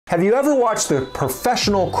Have you ever watched the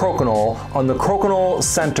Professional Crokinole on the Crokinole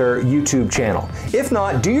Center YouTube channel? If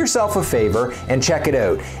not, do yourself a favor and check it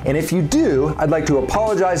out. And if you do, I'd like to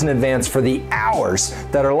apologize in advance for the hours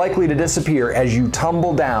that are likely to disappear as you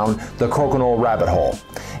tumble down the crokinole rabbit hole.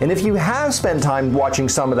 And if you have spent time watching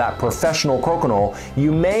some of that Professional Crokinole,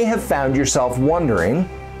 you may have found yourself wondering,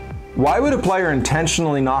 why would a player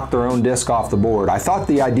intentionally knock their own disc off the board? I thought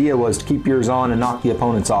the idea was to keep yours on and knock the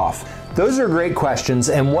opponent's off. Those are great questions,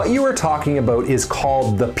 and what you are talking about is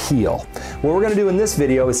called the peel. What we're going to do in this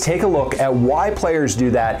video is take a look at why players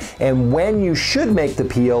do that and when you should make the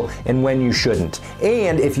peel and when you shouldn't.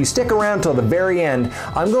 And if you stick around till the very end,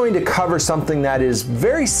 I'm going to cover something that is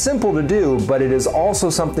very simple to do, but it is also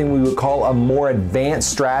something we would call a more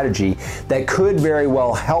advanced strategy that could very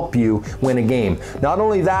well help you win a game. Not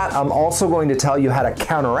only that, I'm also going to tell you how to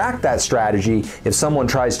counteract that strategy if someone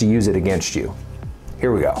tries to use it against you.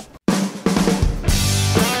 Here we go.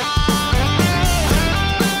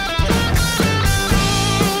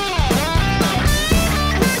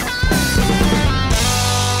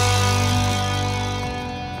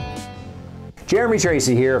 Jeremy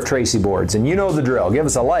Tracey here of Tracey Boards, and you know the drill. Give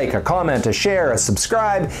us a like, a comment, a share, a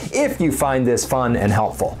subscribe if you find this fun and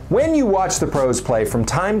helpful. When you watch the pros play, from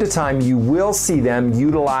time to time you will see them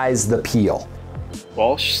utilize the peel.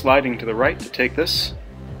 Walsh sliding to the right to take this,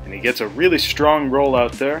 and he gets a really strong roll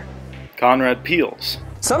out there. Conrad peels.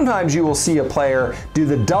 Sometimes you will see a player do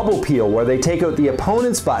the double peel where they take out the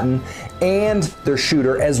opponent's button and their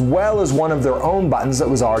shooter as well as one of their own buttons that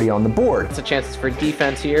was already on the board. It's a chance for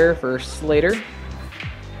defense here for Slater. It's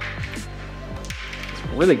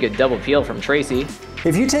a really good double peel from Tracey.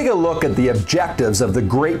 If you take a look at the objectives of the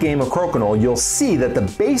great game of crokinole, you'll see that the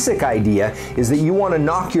basic idea is that you want to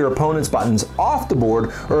knock your opponent's buttons off the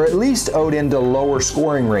board or at least out into lower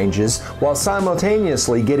scoring ranges while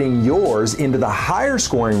simultaneously getting yours into the higher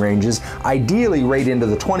scoring ranges, ideally right into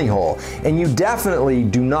the 20 hole. And you definitely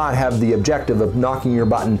do not have the objective of knocking your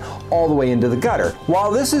button all the way into the gutter. While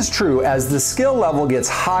this is true, as the skill level gets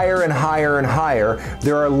higher and higher and higher,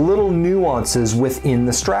 there are little nuances within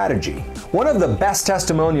the strategy. One of the best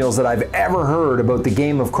testimonials that I've ever heard about the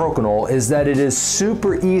game of crokinole is that it is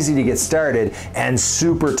super easy to get started and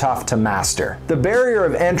super tough to master. The barrier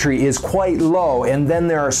of entry is quite low, and then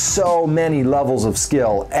there are so many levels of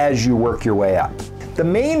skill as you work your way up. The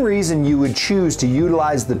main reason you would choose to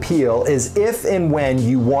utilize the peel is if and when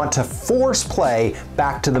you want to force play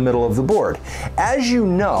back to the middle of the board. As you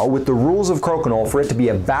know, with the rules of crokinole, for it to be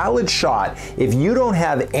a valid shot, if you don't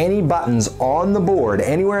have any buttons on the board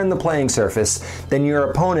anywhere in the playing surface, then your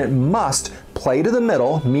opponent must play to the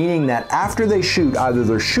middle, meaning that after they shoot, either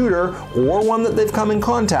their shooter or one that they've come in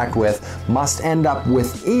contact with must end up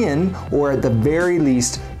within or at the very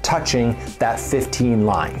least touching that 15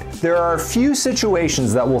 line. There are a few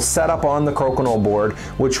situations that will set up on the crokinole board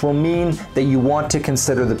which will mean that you want to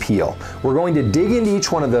consider the peel. We're going to dig into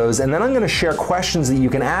each one of those, and then I'm going to share questions that you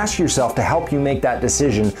can ask yourself to help you make that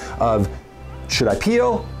decision of, should I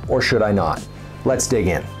peel or should I not? Let's dig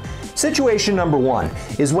in. Situation number one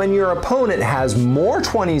is when your opponent has more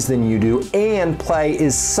 20s than you do and play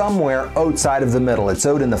is somewhere outside of the middle. It's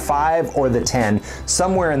out in the 5 or the 10,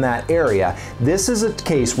 somewhere in that area. This is a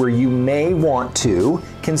case where you may want to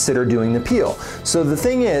consider doing the peel. So the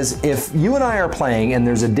thing is, if you and I are playing and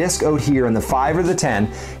there's a disc out here in the 5 or the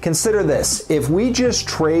 10, consider this. If we just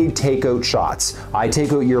trade takeout shots, I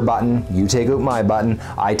take out your button, you take out my button,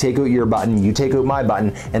 I take out your button, you take out my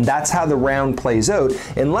button, and that's how the round plays out,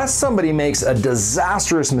 unless somebody makes a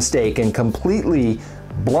disastrous mistake and completely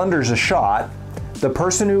blunders a shot, the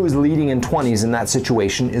person who is leading in 20s in that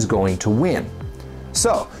situation is going to win.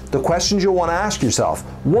 So, the questions you'll want to ask yourself.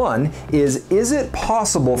 One is it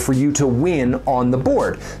possible for you to win on the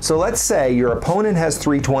board? So let's say your opponent has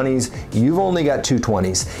 3 20s, you've only got 2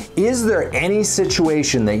 20s. Is there any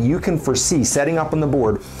situation that you can foresee setting up on the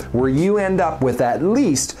board where you end up with at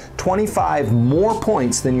least 25 more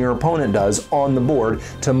points than your opponent does on the board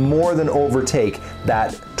to more than overtake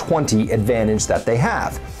that 20 advantage that they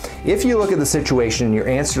have? If you look at the situation and your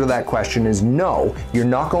answer to that question is no, you're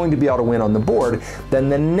not going to be able to win on the board, then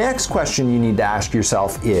the next question you need to ask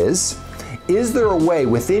yourself is there a way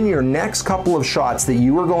within your next couple of shots that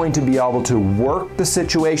you are going to be able to work the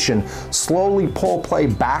situation, slowly pull play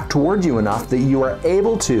back toward you enough that you are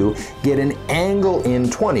able to get an angle in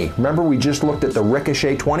 20? Remember, we just looked at the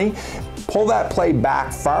ricochet 20? Pull that play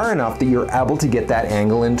back far enough that you're able to get that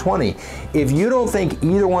angle in 20. If you don't think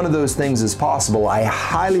either one of those things is possible, I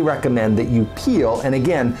highly recommend that you peel and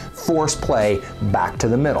again, force play back to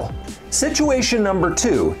the middle. Situation number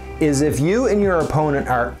two is if you and your opponent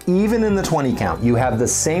are even in the 20 count, you have the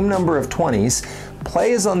same number of 20s,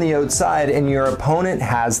 play is on the outside and your opponent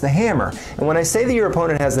has the hammer. And when I say that your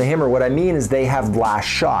opponent has the hammer, what I mean is they have last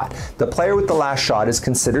shot. The player with the last shot is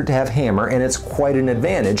considered to have hammer, and it's quite an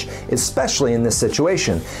advantage, especially in this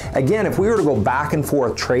situation. Again, if we were to go back and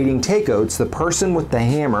forth trading takeouts, the person with the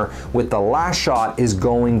hammer with the last shot is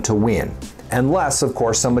going to win. Unless, of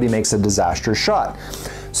course, somebody makes a disastrous shot.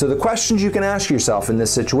 So the questions you can ask yourself in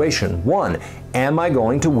this situation: 1, am I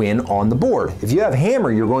going to win on the board? If you have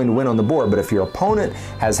hammer, you're going to win on the board, but if your opponent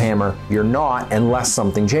has hammer, you're not, unless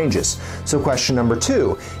something changes. So question number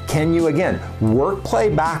 2, can you again work play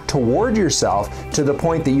back toward yourself to the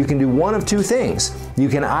point that you can do one of two things? You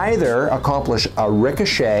can either accomplish a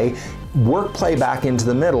ricochet, work play back into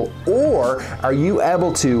the middle, or are you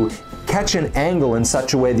able to catch an angle in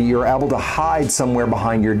such a way that you're able to hide somewhere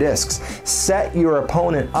behind your discs? Set your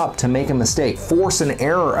opponent up to make a mistake, force an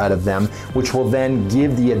error out of them, which will then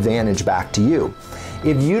give the advantage back to you.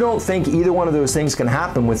 If you don't think either one of those things can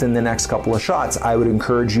happen within the next couple of shots, I would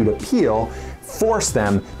encourage you to peel, force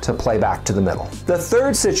them to play back to the middle. The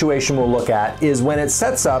third situation we'll look at is when it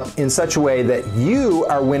sets up in such a way that you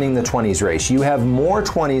are winning the 20s race. You have more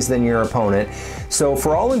 20s than your opponent, so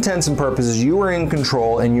for all intents and purposes, you are in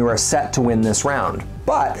control and you are set to win this round.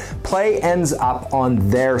 But play ends up on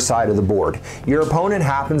their side of the board. Your opponent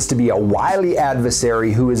happens to be a wily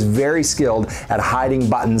adversary who is very skilled at hiding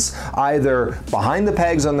buttons either behind the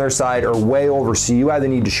pegs on their side or way over, so you either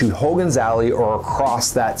need to shoot Hogan's Alley or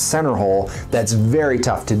across that center hole. That's very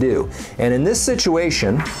tough to do. And in this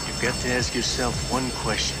situation, you've got to ask yourself one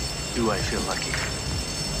question: do I feel lucky?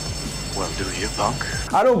 Well, do you,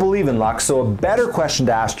 punk? I don't believe in luck, so a better question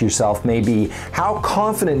to ask yourself may be, how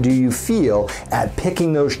confident do you feel at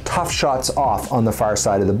picking those tough shots off on the far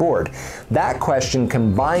side of the board? That question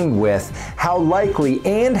combined with how likely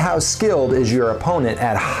and how skilled is your opponent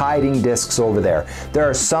at hiding discs over there. There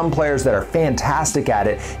are some players that are fantastic at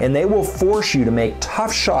it, and they will force you to make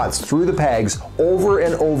tough shots through the pegs over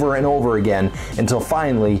and over and over again until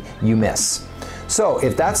finally you miss. So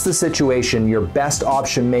if that's the situation, your best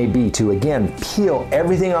option may be to again peel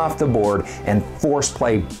everything off the board and force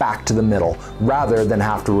play back to the middle, rather than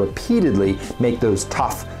have to repeatedly make those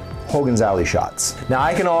tough Hogan's Alley shots. Now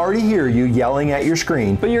I can already hear you yelling at your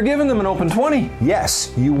screen, but you're giving them an open 20.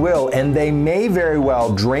 Yes, you will, and they may very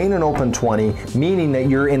well drain an open 20, meaning that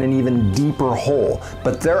you're in an even deeper hole.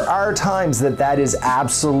 But there are times that that is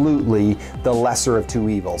absolutely the lesser of two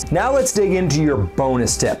evils. Now let's dig into your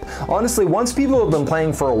bonus tip. Honestly, once people have been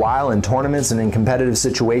playing for a while in tournaments and in competitive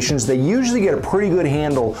situations, they usually get a pretty good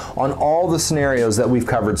handle on all the scenarios that we've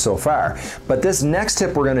covered so far. But this next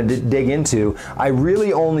tip we're going to dig into, I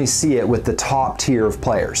really only see it with the top tier of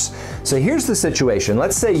players. So here's the situation.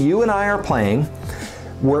 Let's say you and I are playing,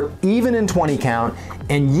 we're even in 20 count,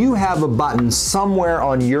 and you have a button somewhere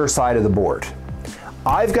on your side of the board.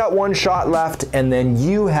 I've got one shot left, and then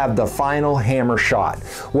you have the final hammer shot.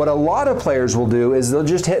 What a lot of players will do is they'll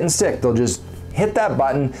just hit and stick. They'll just hit that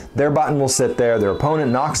button, their button will sit there, their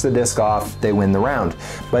opponent knocks the disc off, they win the round.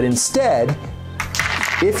 But instead,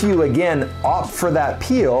 if you again opt for that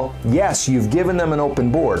peel, yes, you've given them an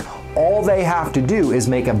open board. All they have to do is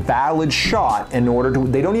make a valid shot in order to,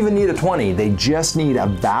 they don't even need a 20, they just need a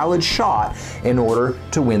valid shot in order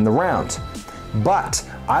to win the round. But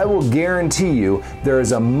I will guarantee you there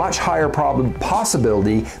is a much higher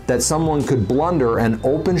possibility that someone could blunder an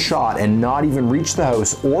open shot and not even reach the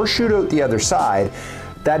house or shoot out the other side.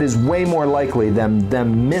 That is way more likely than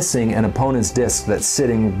them missing an opponent's disc that's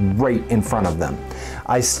sitting right in front of them.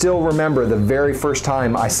 I still remember the very first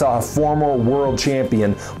time I saw a former world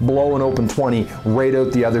champion blow an open 20 right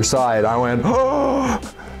out the other side. I went, oh!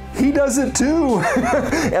 He does it too!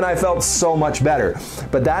 And I felt so much better.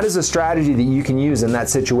 But that is a strategy that you can use in that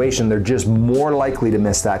situation. They're just more likely to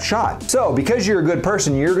miss that shot. So because you're a good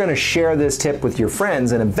person, you're going to share this tip with your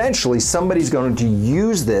friends, and eventually somebody's going to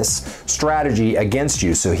use this strategy against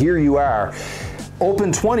you. So here you are.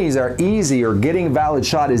 Open 20s are easy, or getting a valid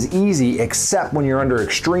shot is easy, except when you're under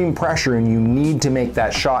extreme pressure and you need to make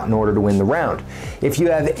that shot in order to win the round. If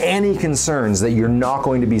you have any concerns that you're not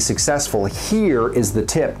going to be successful, here is the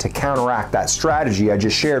tip to counteract that strategy I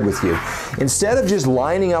just shared with you. Instead of just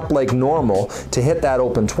lining up like normal to hit that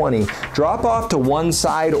open 20, drop off to one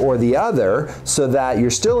side or the other so that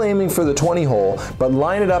you're still aiming for the 20 hole, but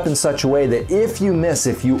line it up in such a way that if you miss,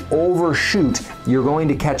 if you overshoot, you're going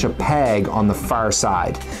to catch a peg on the far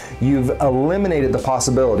side. You've eliminated the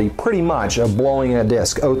possibility pretty much of blowing a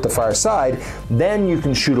disc out the far side. Then you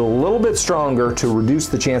can shoot a little bit stronger to reduce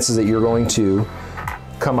the chances that you're going to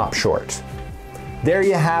come up short. There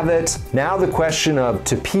you have it. Now the question of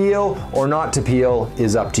to peel or not to peel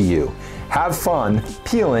is up to you. have fun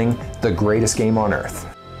peeling the greatest game on earth.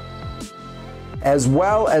 As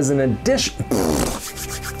well as an addition...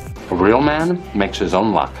 A real man makes his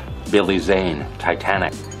own luck. Billy Zane,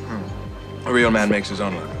 Titanic. A real man makes his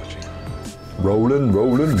own luck, Archie. Rollin',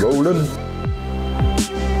 rollin', rollin'.